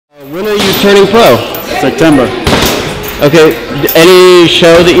When are you turning pro? September. Okay, any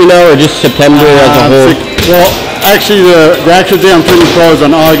show that you know, or just September as a whole? Well, actually, the actual day I'm turning pro is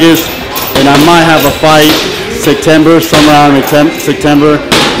in August, and I might have a fight September, somewhere around September.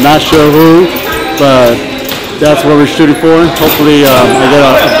 Not sure who, but that's what we're shooting for. Hopefully,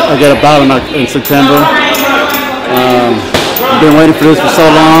 I get a bout in September. I've been waiting for this for so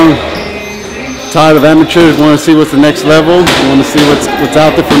long. Tired of amateurs. Want to see what's the next level. Want to see what's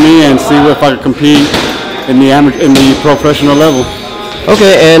out there for me, and see if I can compete in the professional level.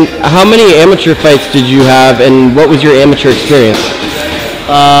 Okay, and how many amateur fights did you have, and what was your amateur experience?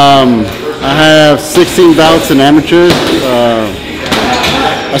 I have 16 bouts in amateurs.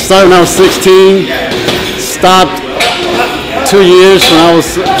 I started when I was 16, stopped 2 years when I was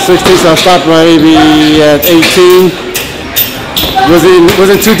 16, so I stopped maybe at 18.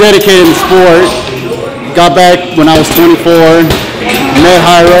 Wasn't too dedicated in the sport. Got back when I was 24. Met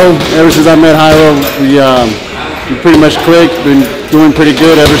Jairo. Ever since I met Jairo, we pretty much clicked. Been doing pretty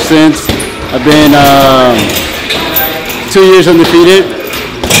good ever since. I've been 2 years undefeated,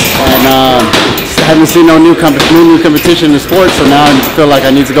 and haven't seen no new competition in the sport. So now I feel like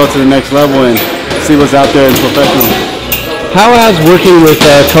I need to go to the next level and see what's out there in professional. How has working with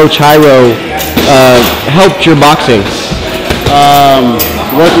Coach Jairo helped your boxing?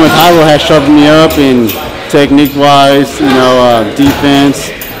 Working with Jairo has sharpened me up in technique-wise, defense.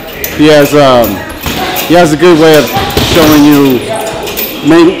 He has a good way of showing you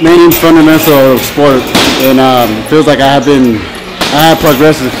main fundamental of sport, and feels like I have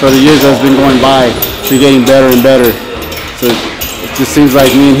progressed for the years that's been going by, to getting better and better. So it just seems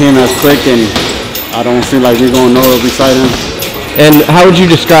like me and him has clicked, and I don't seem like we're going nowhere beside him. And how would you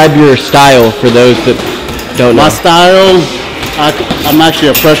describe your style for those that don't know? My style, I'm actually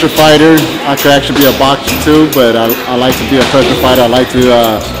a pressure fighter. I could actually be a boxer too, but I like to be a pressure fighter. I like to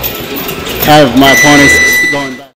have my opponents